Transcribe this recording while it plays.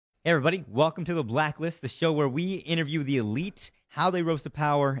Hey everybody, welcome to The Blacklist, the show where we interview the elite, how they rose to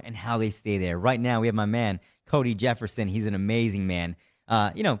power, and how they stay there. Right now, we have my man, Cody Jefferson. He's an amazing man.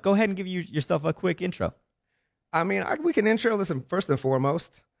 Go ahead and give yourself a quick intro. We can intro. Listen, first and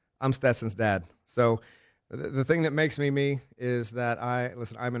foremost, I'm Stetson's dad. So the thing that makes me me is that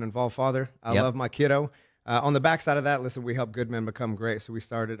I'm an involved father. I love my kiddo. On the backside of that, listen, we help good men become great. So we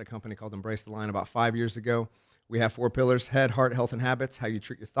started a company called Embrace the Line about 5 years ago. We have 4 pillars: head, heart, health, and habits, how you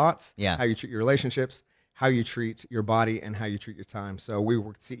treat your thoughts, how you treat your relationships, how you treat your body, and how you treat your time. So we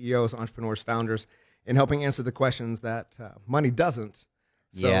work with CEOs, entrepreneurs, founders, in helping answer the questions that money doesn't,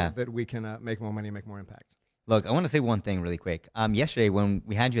 so that we can make more money and make more impact. Look, I want to say one thing really quick. Yesterday when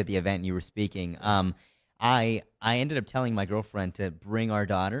we had you at the event and you were speaking, I ended up telling my girlfriend to bring our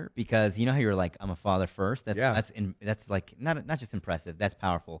daughter because you know how you're like, I'm a father first. That's like not just impressive. That's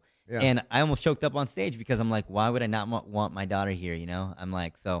powerful. Yeah. And I almost choked up on stage because I'm like, why would I not want my daughter here? You know, I'm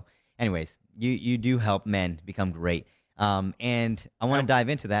like, so. Anyways, you do help men become great. And I want to dive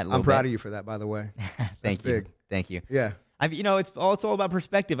into that a little bit. I'm proud of you for that, by the way. Thank you. Big. Thank you. Yeah. It's all about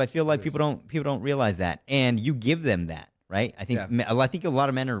perspective. I feel like people don't realize that, and you give them that, right? I think a lot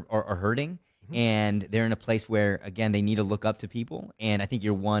of men are hurting, and they're in a place where again they need to look up to people. And I think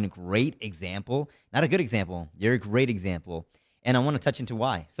you're one great example, not a good example. You're a great example, and I want to touch into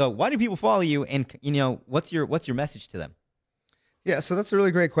why. So why do people follow you? And what's your message to them? Yeah, so that's a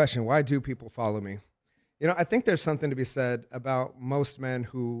really great question. Why do people follow me? I think there's something to be said about most men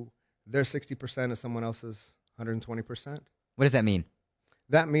who their 60% is someone else's 120%. What does that mean?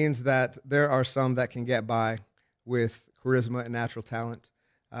 That means that there are some that can get by with charisma and natural talent,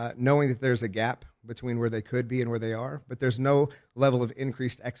 knowing that there's a gap between where they could be and where they are, but there's no level of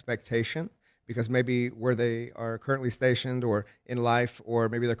increased expectation because maybe where they are currently stationed or in life or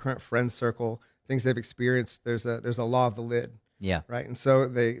maybe their current friend circle, things they've experienced, there's a law of the lid. Yeah. Right. And so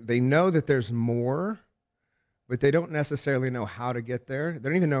they know that there's more, but they don't necessarily know how to get there. They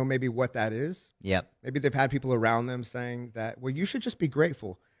don't even know maybe what that is. Yep. Maybe they've had people around them saying that, well, you should just be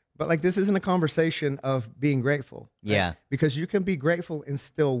grateful. But like, this isn't a conversation of being grateful. Right? Yeah. Because you can be grateful and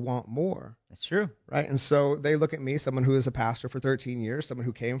still want more. That's true. Right. And so they look at me, someone who is a pastor for 13 years, someone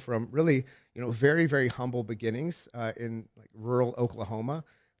who came from really, very, very humble beginnings in like rural Oklahoma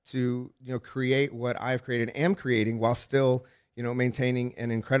to, create what I've created and am creating while still maintaining an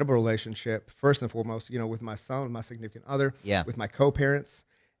incredible relationship, first and foremost, with my son, with my significant other, with my co-parents,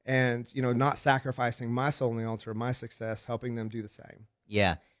 and, not sacrificing my soul on the altar of my success, helping them do the same.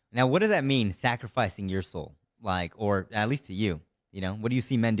 Yeah. Now, what does that mean, sacrificing your soul? Like, or at least to you, what do you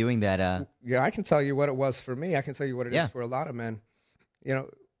see men doing that? Yeah, I can tell you what it was for me. I can tell you what it is for a lot of men.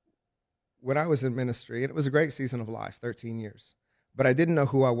 When I was in ministry, and it was a great season of life, 13 years, but I didn't know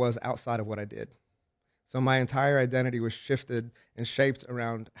who I was outside of what I did. So my entire identity was shifted and shaped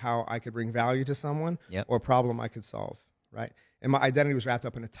around how I could bring value to someone or a problem I could solve, right? And my identity was wrapped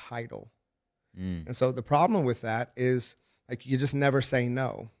up in a title. And so the problem with that is like you just never say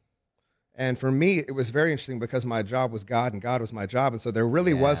no. And for me, it was very interesting because my job was God and God was my job. And so there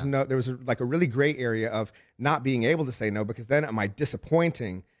really was there was a really gray area of not being able to say no because then am I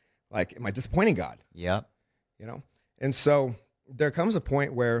disappointing God? Yep. And so there comes a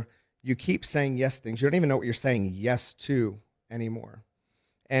point where you keep saying yes to things. You don't even know what you're saying yes to anymore.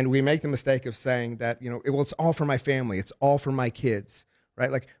 And we make the mistake of saying that, it's all for my family. It's all for my kids,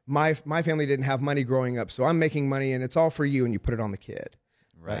 right? Like my family didn't have money growing up, so I'm making money and it's all for you, and you put it on the kid.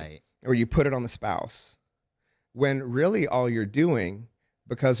 Right. Or you put it on the spouse. When really all you're doing,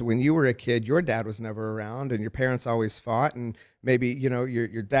 because when you were a kid, your dad was never around and your parents always fought, and maybe,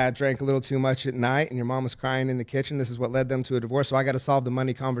 your dad drank a little too much at night and your mom was crying in the kitchen. This is what led them to a divorce. So I got to solve the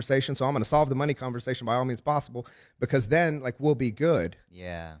money conversation. So I'm going to solve the money conversation by all means possible because then we'll be good.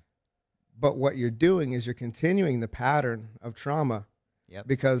 Yeah. But what you're doing is you're continuing the pattern of trauma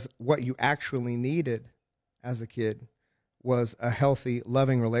because what you actually needed as a kid was a healthy,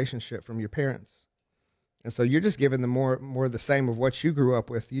 loving relationship from your parents. And so you're just giving them more the same of what you grew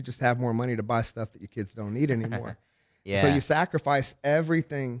up with. You just have more money to buy stuff that your kids don't need anymore. So you sacrifice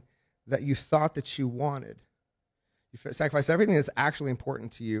everything that you thought that you wanted. You sacrifice everything that's actually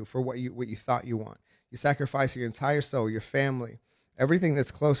important to you for what you thought you want. You sacrifice your entire soul, your family, everything that's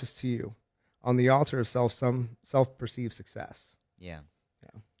closest to you on the altar of some self-perceived success. Yeah.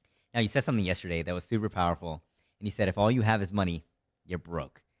 Now, you said something yesterday that was super powerful. And you said, if all you have is money, you're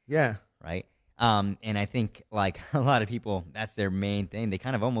broke. Yeah. Right? And I think like a lot of people, that's their main thing. They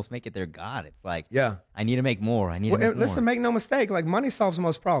kind of almost make it their God. It's like, I need to make more. Listen, make no mistake. Like money solves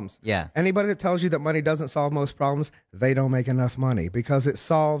most problems. Yeah. Anybody that tells you that money doesn't solve most problems, they don't make enough money because it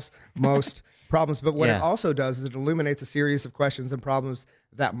solves most problems. But what it also does is it illuminates a series of questions and problems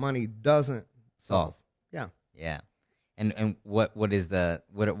that money doesn't solve. Yeah. Yeah. And what are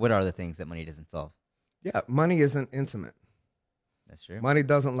the things that money doesn't solve? Yeah, money isn't intimate. That's true. Money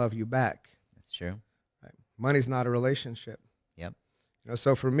doesn't love you back. That's true. Right? Money's not a relationship. Yep.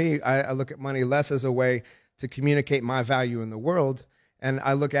 So for me, I look at money less as a way to communicate my value in the world, and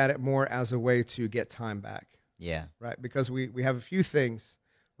I look at it more as a way to get time back. Yeah. Right? Because we have a few things,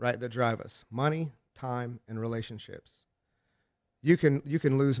 right, that drive us: money, time, and relationships. You can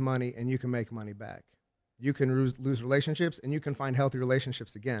lose money and you can make money back. You can lose relationships and you can find healthy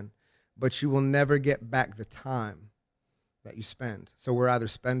relationships again, but you will never get back the time that you spend. So we're either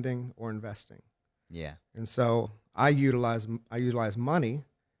spending or investing. Yeah. And so I utilize money,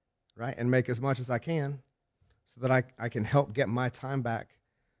 right, and make as much as I can so that I can help get my time back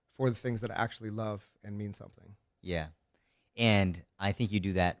for the things that I actually love and mean something. Yeah. And I think you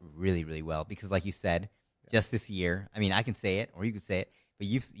do that really, really well because, like you said, just this year, I mean, I can say it or you could say it, but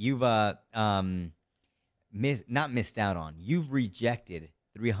you've not missed out on. You've rejected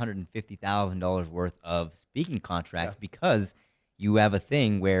 $350,000 worth of speaking contracts because you have a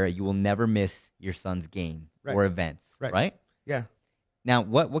thing where you will never miss your son's game or events, right? Yeah. Now,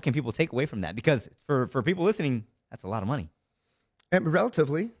 what can people take away from that? Because for people listening, that's a lot of money. And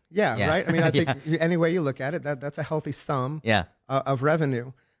relatively, yeah, right? I mean, I think any way you look at it, that's a healthy sum of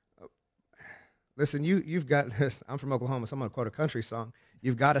revenue. Listen, you've got this. I'm from Oklahoma, so I'm going to quote a country song.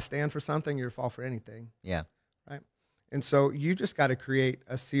 You've got to stand for something, you'll fall for anything. Yeah. Right? And so you just got to create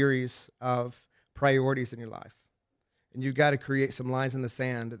a series of priorities in your life. And you've got to create some lines in the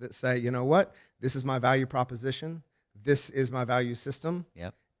sand that say, you know what? This is my value proposition. This is my value system.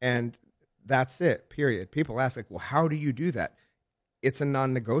 Yep. And that's it, period. People ask, like, well, how do you do that? It's a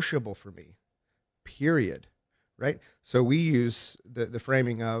non-negotiable for me, period. Right? So we use the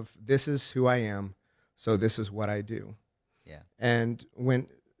framing of this is who I am, so this is what I do. Yeah. And when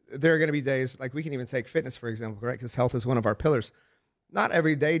there are going to be days, like we can even take fitness, for example, right? Because health is one of our pillars. Not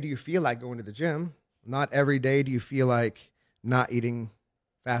every day do you feel like going to the gym. Not every day do you feel like not eating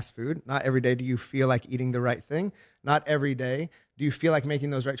fast food. Not every day do you feel like eating the right thing. Not every day do you feel like making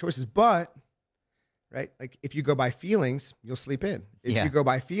those right choices. But, right, like if you go by feelings, you'll sleep in. If you go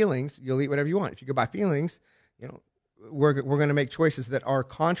by feelings, you'll eat whatever you want. If you go by feelings, you know, we're going to make choices that are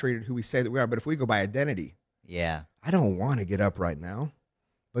contrary to who we say that we are. But if we go by identity, I don't want to get up right now,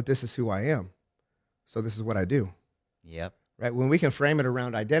 but this is who I am. So this is what I do. Yep. Right? When we can frame it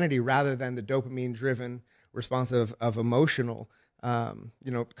around identity rather than the dopamine-driven response of emotional,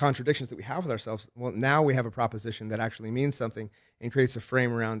 contradictions that we have with ourselves, well, now we have a proposition that actually means something and creates a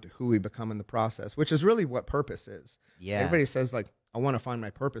frame around who we become in the process, which is really what purpose is. Yeah. Everybody says, like, I want to find my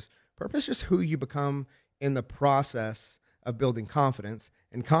purpose. Purpose is who you become in the process of building confidence.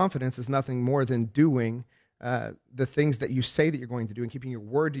 And confidence is nothing more than doing the things that you say that you're going to do and keeping your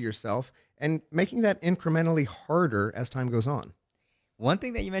word to yourself and making that incrementally harder as time goes on. One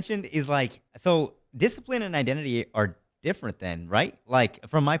thing that you mentioned is so discipline and identity are different then, right? Like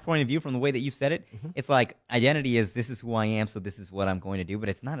from my point of view, from the way that you said it, it's like identity is this is who I am, so this is what I'm going to do. But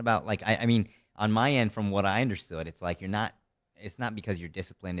it's not about I mean, on my end, from what I understood, it's like it's not because your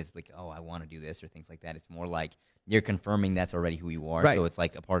discipline is like, oh, I want to do this or things like that. It's more like you're confirming that's already who you are. Right. So it's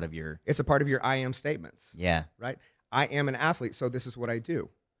like a part of your... It's a part of your I am statements. Yeah. Right? I am an athlete, so this is what I do.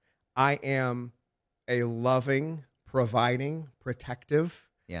 I am a loving, providing, protective,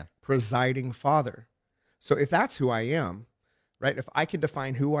 presiding father. So if that's who I am, right, if I can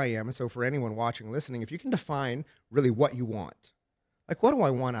define who I am, and so for anyone watching, listening, if you can define really what you want, like what do I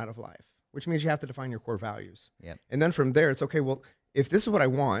want out of life? Which means you have to define your core values. Yep. And then from there, it's okay, well, if this is what I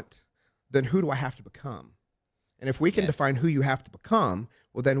want, then who do I have to become? And if we can define who you have to become,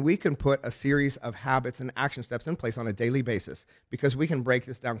 well, then we can put a series of habits and action steps in place on a daily basis because we can break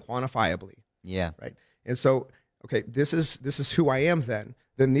this down quantifiably. Yeah. Right. And so, okay, this is who I am then.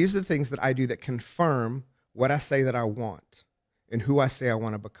 Then these are the things that I do that confirm what I say that I want and who I say I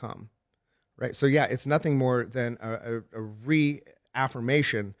want to become. Right. So, yeah, it's nothing more than a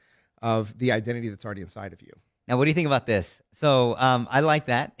reaffirmation of the identity that's already inside of you. Now, what do you think about this? So I like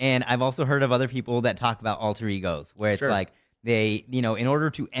that. And I've also heard of other people that talk about alter egos, where it's like they, in order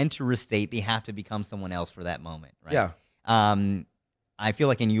to enter a state, they have to become someone else for that moment, right? Yeah. I feel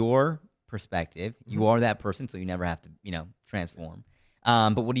like in your perspective, you are that person, so you never have to, transform.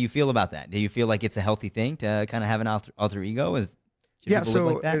 But what do you feel about that? Do you feel like it's a healthy thing to kind of have an alter ego? Should people live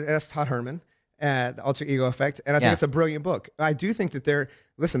like that? That's Todd Herman. The Alter Ego Effect, and I think it's a brilliant book. I do think that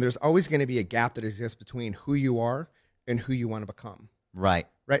there's always going to be a gap that exists between who you are and who you want to become. Right.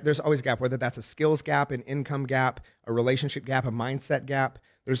 There's always a gap, whether that's a skills gap, an income gap, a relationship gap, a mindset gap.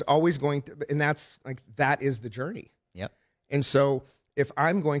 There's always going to, and that is the journey. Yep. And so if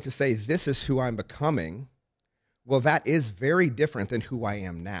I'm going to say this is who I'm becoming, well, that is very different than who I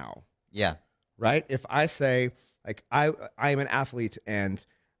am now. Yeah. Right? If I say, like, I am an athlete and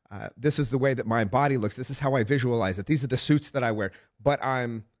this is the way that my body looks, this is how I visualize it, these are the suits that I wear, but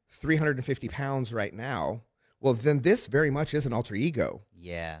I'm 350 pounds right now, well, then this very much is an alter ego.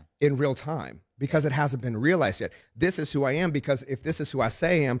 Yeah. In real time, because it hasn't been realized yet. This is who I am, because if this is who I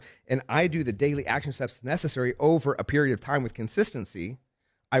say I am, and I do the daily action steps necessary over a period of time with consistency,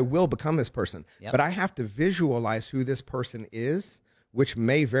 I will become this person. Yep. But I have to visualize who this person is, which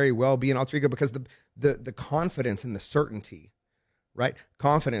may very well be an alter ego, because the confidence and the certainty, right?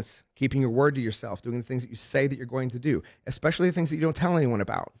 Confidence, keeping your word to yourself, doing the things that you say that you're going to do, especially the things that you don't tell anyone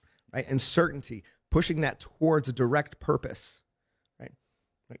about, right? And certainty, pushing that towards a direct purpose, right?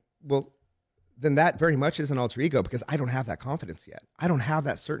 Like, well, then that very much is an alter ego, because I don't have that confidence yet. I don't have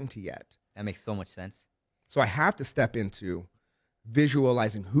that certainty yet. That makes so much sense. So I have to step into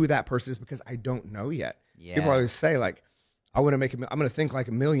visualizing who that person is, because I don't know yet. Yeah. People always say, like, I'm going to think like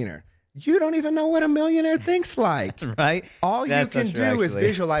a millionaire. You don't even know what a millionaire thinks like. Right? All That's you can do is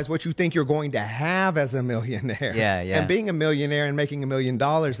visualize what you think you're going to have as a millionaire. Yeah, yeah. And being a millionaire and making $1 million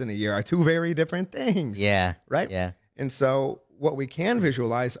in a year are two very different things. Yeah. Right? Yeah. And so what we can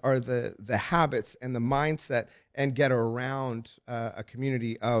visualize are the habits and the mindset, and get around a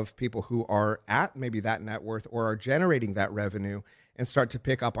community of people who are at maybe that net worth or are generating that revenue, and start to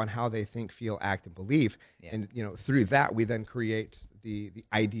pick up on how they think, feel, act, and believe. Yeah. And through that, we then create the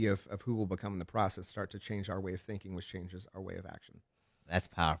idea of who will become in the process, start to change our way of thinking, which changes our way of action. That's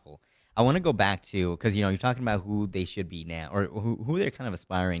powerful. I want to go back to, because you're talking about who they should be now, or who they're kind of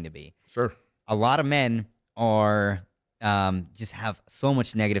aspiring to be. Sure. A lot of men are just have so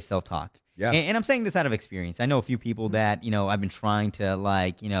much negative self-talk. Yeah. And I'm saying this out of experience. I know a few people that I've been trying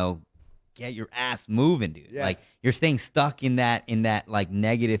to get your ass moving, dude. Yeah. Like, you're staying stuck in that like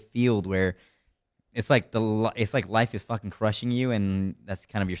negative field where it's like life is fucking crushing you, and that's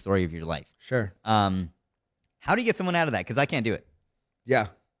kind of your story of your life. Sure. How do you get someone out of that? Because I can't do it. Yeah.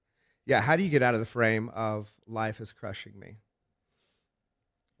 Yeah. How do you get out of the frame of life is crushing me?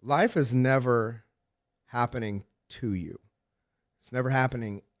 Life is never happening to you. It's never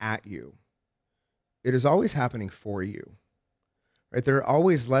happening at you. It is always happening for you. Right? There are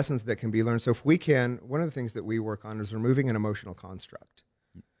always lessons that can be learned. So if we can, one of the things that we work on is removing an emotional construct.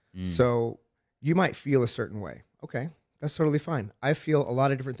 So you might feel a certain way. Okay, that's totally fine. I feel a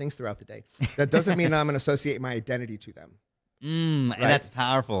lot of different things throughout the day. That doesn't mean I'm going to associate my identity to them. Right? And that's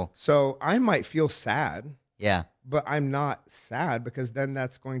powerful. So I might feel sad. Yeah. But I'm not sad, because then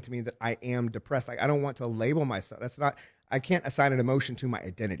that's going to mean that I am depressed. Like, I don't want to label myself. I can't assign an emotion to my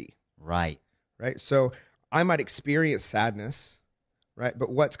identity. Right. Right. So I might experience sadness, right?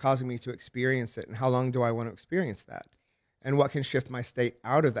 But what's causing me to experience it, and how long do I want to experience that? And what can shift my state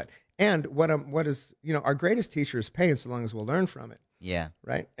out of that? And what is our greatest teacher is pain, so long as we'll learn from it. Yeah.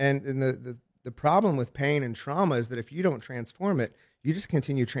 Right. And the problem with pain and trauma is that if you don't transform it, you just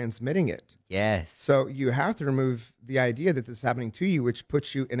continue transmitting it. Yes. So you have to remove the idea that this is happening to you, which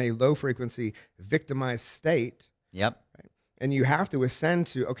puts you in a low frequency, victimized state. Yep. Right? And you have to ascend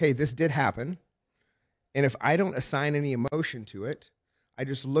to, okay, this did happen. And if I don't assign any emotion to it, I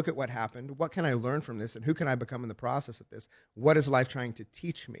just look at what happened. What can I learn from this? And who can I become in the process of this? What is life trying to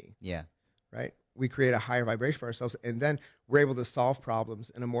teach me? Yeah. Right? We create a higher vibration for ourselves, and then we're able to solve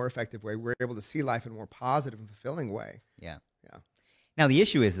problems in a more effective way. We're able to see life in a more positive and fulfilling way. Yeah. Yeah. Now, the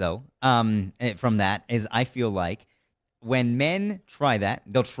issue is, though, from that, is I feel like when men try that,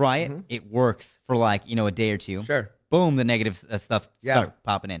 they'll try it. Mm-hmm. It works for a day or two. Sure. Boom, the negative stuff starts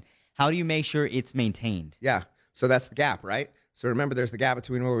popping in. How do you make sure it's maintained? Yeah. So that's the gap, right? So remember, there's the gap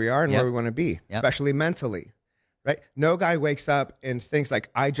between where we are and where we want to be, especially mentally, right? No guy wakes up and thinks like,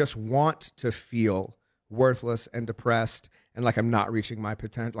 I just want to feel worthless and depressed and like I'm not reaching my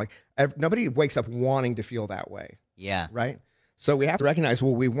potential. Like nobody wakes up wanting to feel that way. Yeah. Right? So we have to recognize,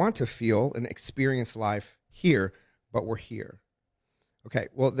 well, we want to feel and experience life here, but we're here. Okay,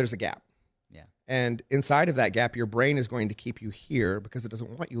 well, there's a gap. Yeah. And inside of that gap, your brain is going to keep you here because it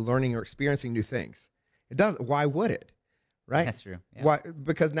doesn't want you learning or experiencing new things. It doesn't. Why would it? Right? That's true. Yeah. Why?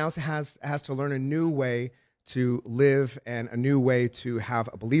 Because now it has to learn a new way to live and a new way to have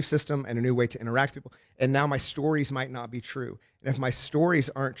a belief system and a new way to interact with people. And now my stories might not be true. And if my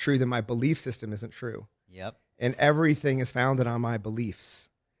stories aren't true, then my belief system isn't true. Yep. And everything is founded on my beliefs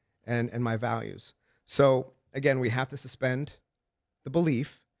and my values. So again, we have to suspend the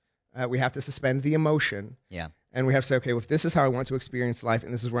belief. We have to suspend the emotion. Yeah. And we have to say, okay, well, if this is how I want to experience life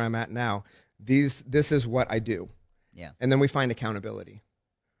and this is where I'm at now, this is what I do. Yeah. And then we find accountability,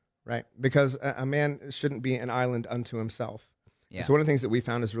 right? Because a man shouldn't be an island unto himself. Yeah. So one of the things that we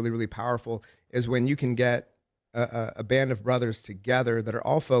found is really, really powerful is when you can get a band of brothers together that are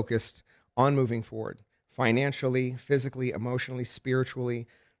all focused on moving forward financially, physically, emotionally, spiritually,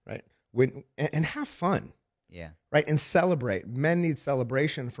 right? And have fun. Yeah. Right. And celebrate. Men need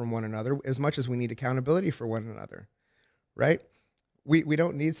celebration from one another as much as we need accountability for one another. Right. We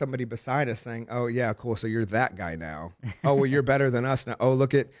don't need somebody beside us saying, oh, yeah, cool. So you're that guy now. Oh, well, you're better than us now. Oh,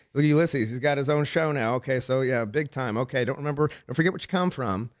 look at Ulysses. He's got his own show now. Okay. So, yeah, big time. Okay. Don't forget what you come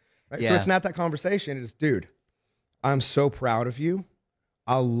from. Right? Yeah. So it's not that conversation. It's, dude, I'm so proud of you.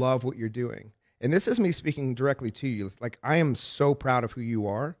 I love what you're doing. And this is me speaking directly to you. It's like, I am so proud of who you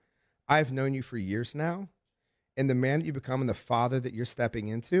are. I've known you for years now. And the man that you become and the father that you're stepping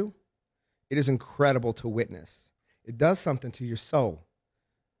into, it is incredible to witness. It does something to your soul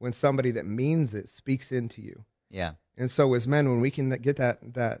when somebody that means it speaks into you. Yeah. And so as men, when we can get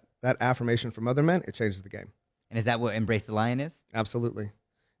that affirmation from other men, it changes the game. And is that what Embrace the Lion is? Absolutely.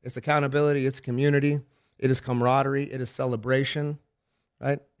 It's accountability. It's community. It is camaraderie. It is celebration,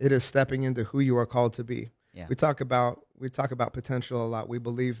 right? It is stepping into who you are called to be. Yeah. We talk about potential a lot. We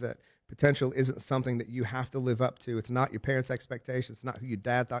believe that potential isn't something that you have to live up to. It's not your parents' expectations. It's not who your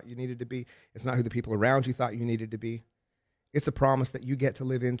dad thought you needed to be. It's not who the people around you thought you needed to be. It's a promise that you get to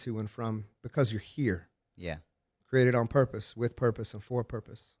live into and from because you're here. Yeah. Created on purpose, with purpose, and for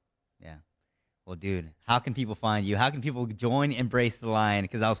purpose. Yeah. Well, dude, how can people find you? How can people join Embrace the Lion?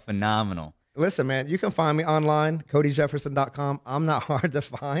 Because that was phenomenal. Listen, man, you can find me online, CodyJefferson.com. I'm not hard to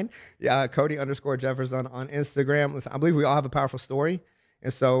find. Cody_Jefferson on Instagram. Listen, I believe we all have a powerful story.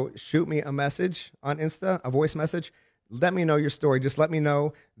 And so shoot me a message on Insta, a voice message. Let me know your story. Just let me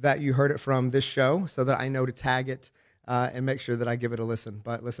know that you heard it from this show so that I know to tag it and make sure that I give it a listen.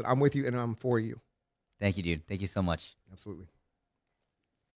 But listen, I'm with you and I'm for you. Thank you, dude. Thank you so much. Absolutely.